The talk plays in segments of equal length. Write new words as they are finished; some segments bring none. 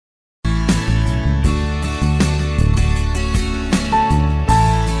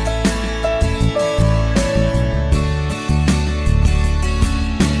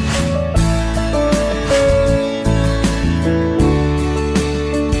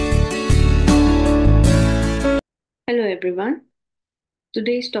Hello everyone.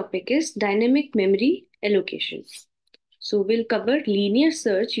 Today's topic is dynamic memory allocation. So we'll cover linear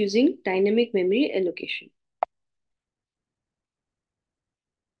search using dynamic memory allocation.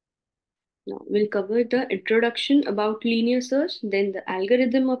 Now we'll cover the introduction about linear search, then the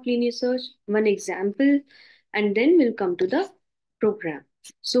algorithm of linear search, one example, and then we'll come to the program.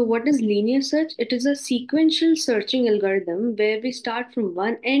 So what is linear search? It is a sequential searching algorithm where we start from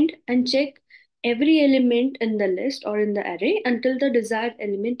one end and check every element in the list or in the array until the desired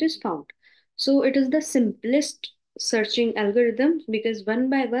element is found. So it is the simplest searching algorithm because one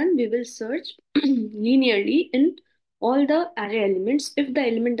by one we will search linearly in all the array elements if the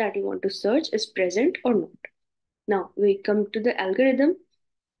element that you want to search is present or not. Now we come to the algorithm.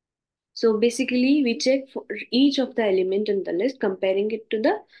 So basically we check for each of the element in the list, comparing it to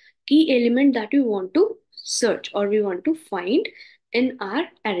the key element that we want to search or we want to find in our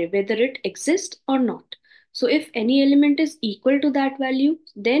array, whether it exists or not. So if any element is equal to that value,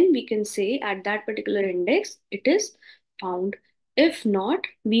 then we can say at that particular index it is found. If not,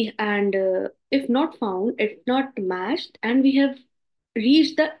 if not found, if not matched, and we have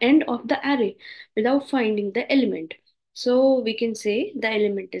reached the end of the array without finding the element, so we can say the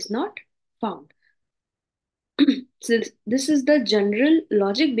element is not found. So this is the general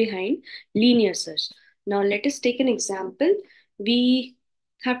logic behind linear search. Now let us take an example. We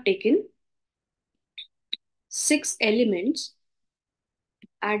have taken 6 elements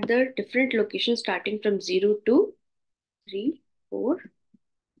at the different locations starting from 0 to 3, 4,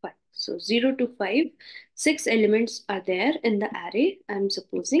 5. So 0 to 5, 6 elements are there in the array. I'm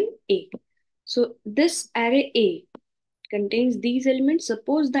supposing A. So this array A contains these elements.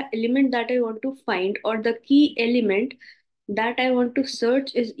 Suppose the element that I want to find or the key element that I want to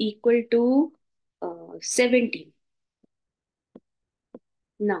search is equal to 17.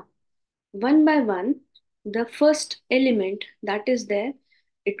 Now, one by one, the first element that is there,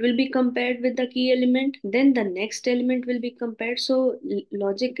 it will be compared with the key element, then the next element will be compared. So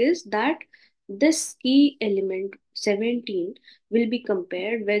logic is that this key element 17 will be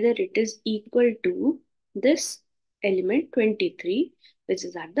compared whether it is equal to this element 23, which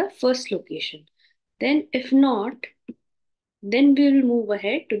is at the first location. Then if not, then we will move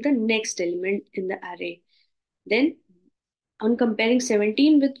ahead to the next element in the array. Then on comparing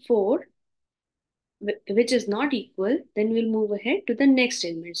 17 with 4, which is not equal, then we'll move ahead to the next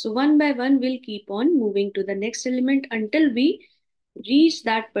element. So one by one, we'll keep on moving to the next element until we reach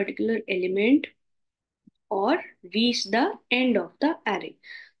that particular element or reach the end of the array.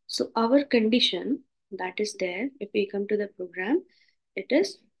 So our condition that is there, if we come to the program, it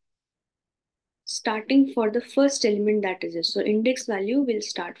is starting for the first element that is there. So index value will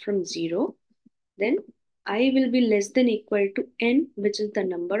start from 0. Then I will be less than equal to n, which is the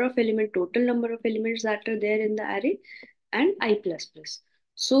number of element, total number of elements that are there in the array, and I plus plus.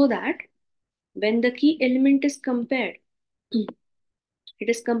 So that when the key element is compared, it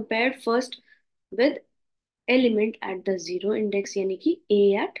is compared first with element at the 0 index, yani ki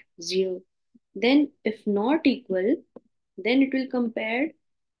A at 0. Then if not equal, then it will compare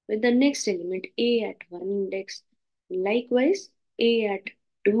with the next element A at 1 index. Likewise, A at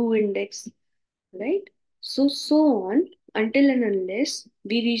 2 index, right? So on until and unless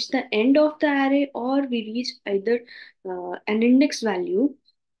we reach the end of the array or we reach either an index value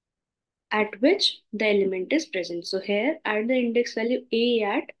at which the element is present. So here at the index value A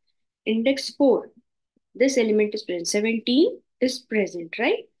at index 4, this element is present. 17 is present,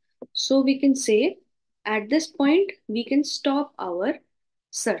 right? So we can say at this point, we can stop our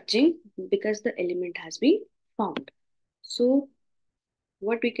searching because the element has been found. So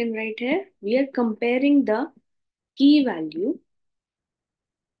what we can write here, we are comparing the key value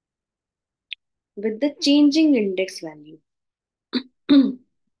with the changing index value.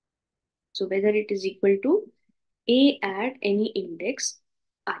 So whether it is equal to A at any index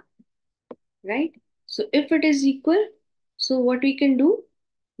I, right? So if it is equal, so what we can do,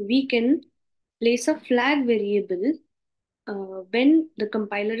 we can place a flag variable when the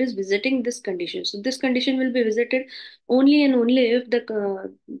compiler is visiting this condition. So this condition will be visited only and only if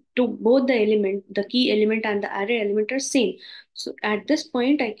the to both the element, the key element and the array element are same. So at this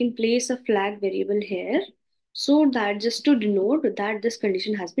point, I can place a flag variable here so that just to denote that this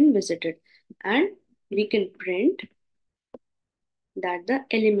condition has been visited, and we can print that the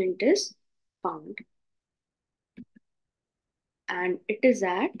element is found and it is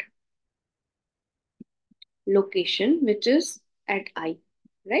at location which is at I,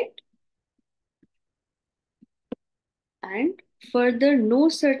 right? And further no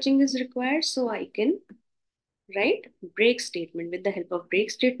searching is required, so I can write break statement. With the help of break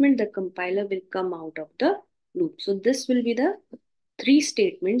statement, the compiler will come out of the loop. So this will be the three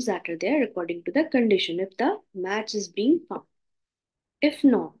statements that are there according to the condition if the match is being found. If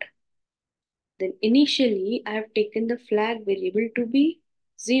not, then initially I have taken the flag variable to be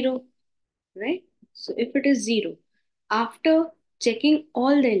 0, right? So if it is 0, after checking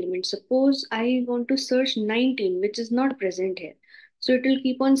all the elements, suppose I want to search 19, which is not present here. So it will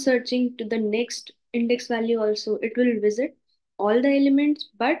keep on searching to the next index value also. It will visit all the elements,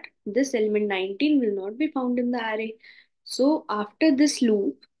 but this element 19 will not be found in the array. So after this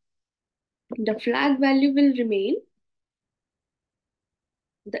loop, the flag value will remain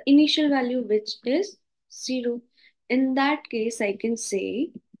the initial value, which is 0. In that case, I can say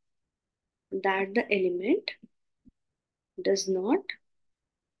that the element does not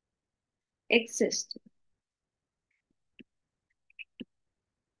exist,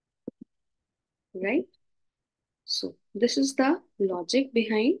 right? So this is the logic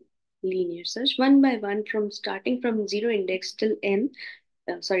behind linear search. One by one, from starting from 0 index till n,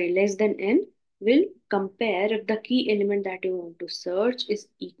 less than n, will compare if the key element that you want to search is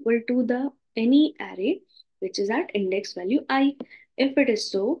equal to the any array which is at index value I. If it is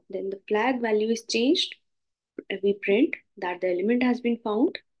so, then the flag value is changed. We print that the element has been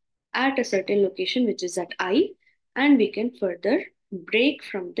found at a certain location which is at I, and we can further break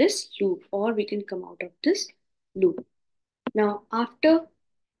from this loop, or we can come out of this loop. Now, after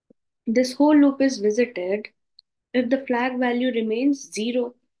this whole loop is visited, if the flag value remains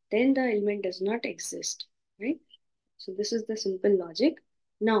 0, then the element does not exist, right? So this is the simple logic.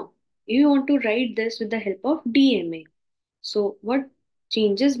 Now, you want to write this with the help of DMA. So what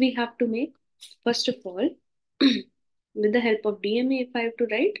changes we have to make? First of all, with the help of DMA, if I have to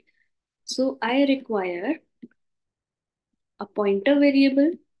write, so I require a pointer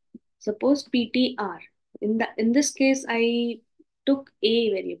variable, suppose ptr. In this case, I took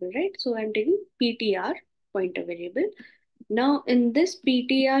a variable, right? So I'm taking ptr, pointer variable. Now in this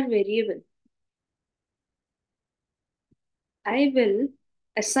ptr variable, I will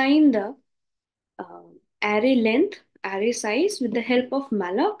assign the array length, array size with the help of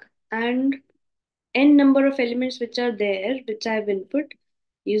malloc, and n number of elements which are there, which I have input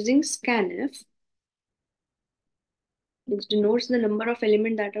using scanf, which denotes the number of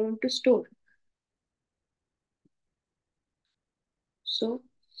element that I want to store. So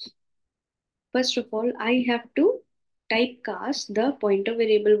first of all, I have to typecast the pointer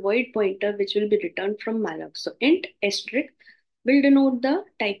variable void pointer, which will be returned from malloc. So int asterisk will denote the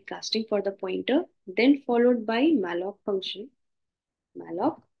typecasting for the pointer, then followed by malloc function,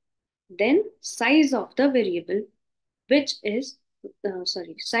 malloc, then size of the variable, which is,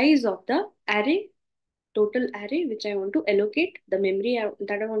 size of the array, total array, which I want to allocate, the memory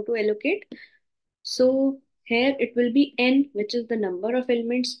that I want to allocate. So here it will be n, which is the number of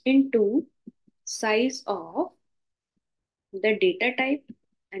elements, into size of the data type,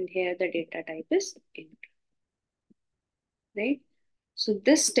 and here the data type is int, right? So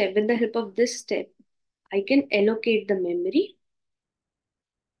this step, with the help of this step, I can allocate the memory,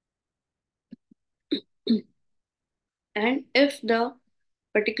 and if the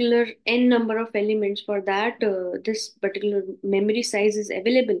particular n number of elements for that this particular memory size is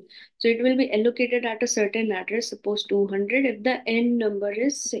available, so it will be allocated at a certain address, suppose 200, if the n number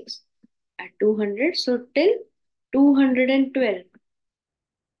is 6, at 200, so till 212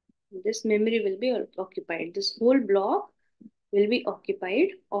 this memory will be occupied. This whole block will be occupied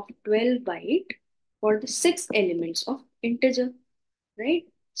of 12 byte for the 6 elements of integer, right?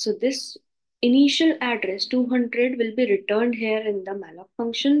 So this initial address 200 will be returned here in the malloc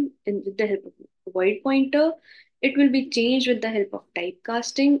function with the help of void pointer. It will be changed with the help of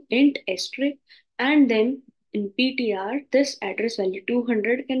typecasting int asterisk, and then in ptr this address value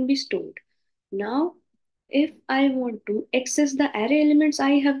 200 can be stored. Now if I want to access the array elements,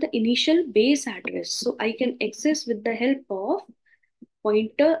 I have the initial base address, so I can access with the help of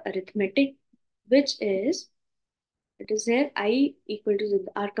pointer arithmetic, which is, it is here I equal to 0.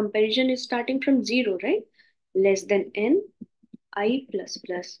 Our comparison is starting from 0, right? Less than n, I plus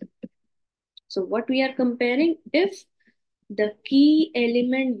plus. So what we are comparing, if the key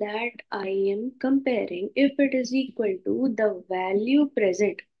element that I am comparing, if it is equal to the value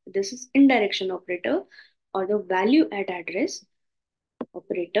present, this is indirection operator, or the value at address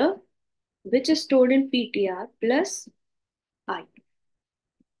operator, which is stored in ptr plus I.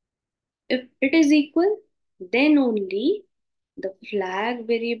 If it is equal, then only the flag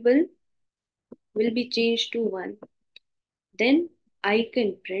variable will be changed to 1. Then I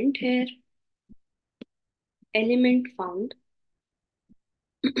can print here element found,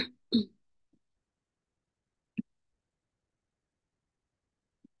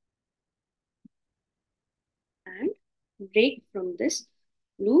 break from this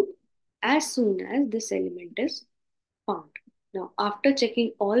loop as soon as this element is found. Now, after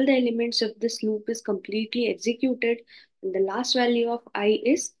checking all the elements of this loop is completely executed, and the last value of I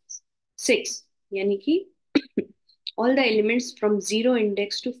is 6. Yani ki all the elements from 0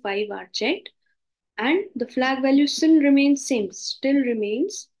 index to 5 are checked, and the flag value still remains same, still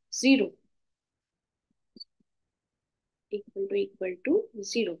remains 0, equal to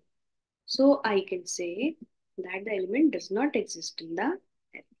 0. So I can say that the element does not exist in the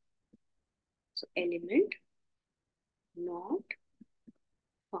array. So element not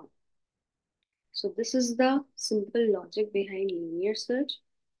found. So this is the simple logic behind linear search.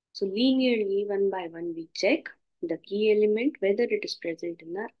 So linearly, one by one, we check the key element, whether it is present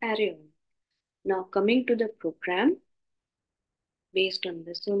in our array or not. Now coming to the program, based on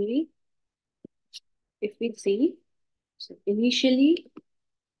this only, if we see, so initially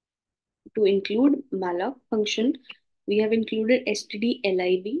to include malloc function, we have included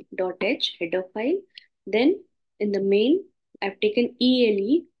stdlib.h header file. Then in the main, I've taken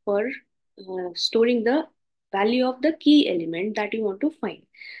ELE for storing the value of the key element that you want to find.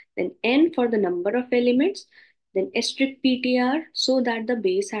 Then N for the number of elements. Then strict PTR so that the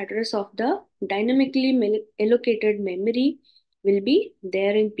base address of the dynamically allocated memory will be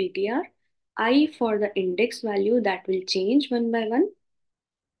there in PTR. I for the index value that will change one by one,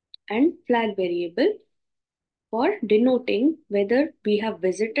 and flag variable for denoting whether we have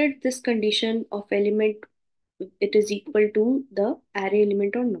visited this condition of element, it is equal to the array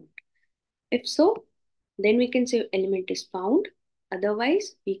element or not. If so, then we can say element is found.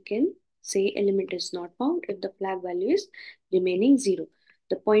 Otherwise, we can say element is not found if the flag value is remaining 0.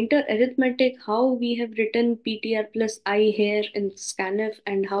 The pointer arithmetic, how we have written PTR plus I here in scanf,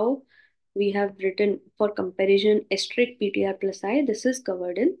 and how we have written for comparison strict PTR plus I, this is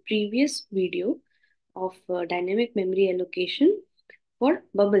covered in previous video of dynamic memory allocation for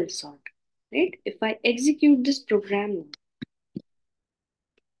bubble sort. Right? If I execute this program now,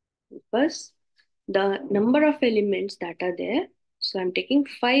 first the number of elements that are there. So I'm taking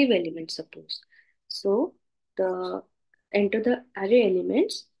 5 elements, suppose. So the enter the array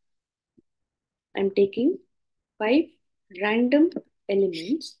elements. I'm taking 5 random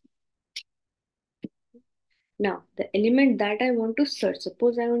elements. Now the element that I want to search,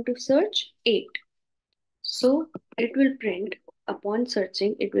 suppose I want to search 8. So it will print upon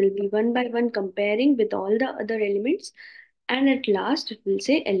searching, it will be one by one comparing with all the other elements, and at last it will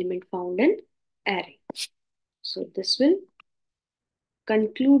say element found in array. So this will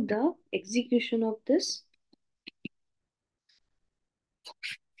conclude the execution of this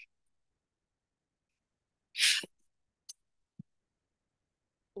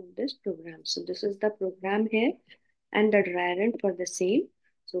program. So this is the program here and the dry run for the same.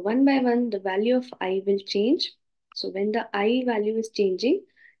 So one by one, the value of I will change. So when the I value is changing,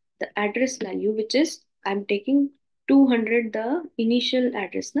 the address value, which is, I'm taking 200, the initial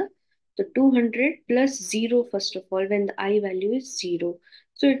address, na? So 200 plus 0, first of all, when the I value is 0.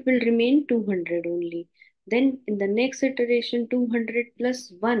 So it will remain 200 only. Then in the next iteration, 200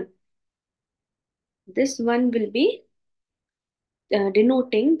 plus 1. This one will be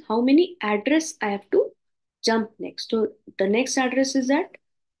denoting how many address I have to jump next. So the next address is at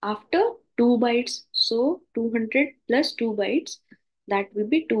after 2 bytes. So 200 plus 2 bytes, that will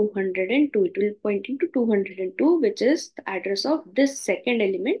be 202. It will pointing to 202, which is the address of this second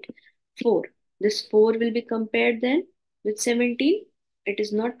element 4. This 4 will be compared then with 17. It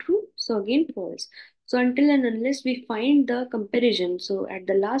is not true. So again false. So until and unless we find the comparison, so at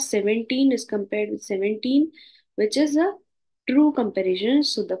the last 17 is compared with 17, which is a true comparison.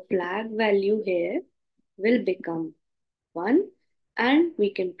 So the flag value here will become 1, and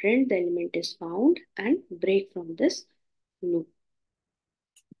we can print the element is found and break from this loop.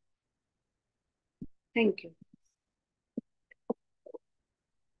 Thank you.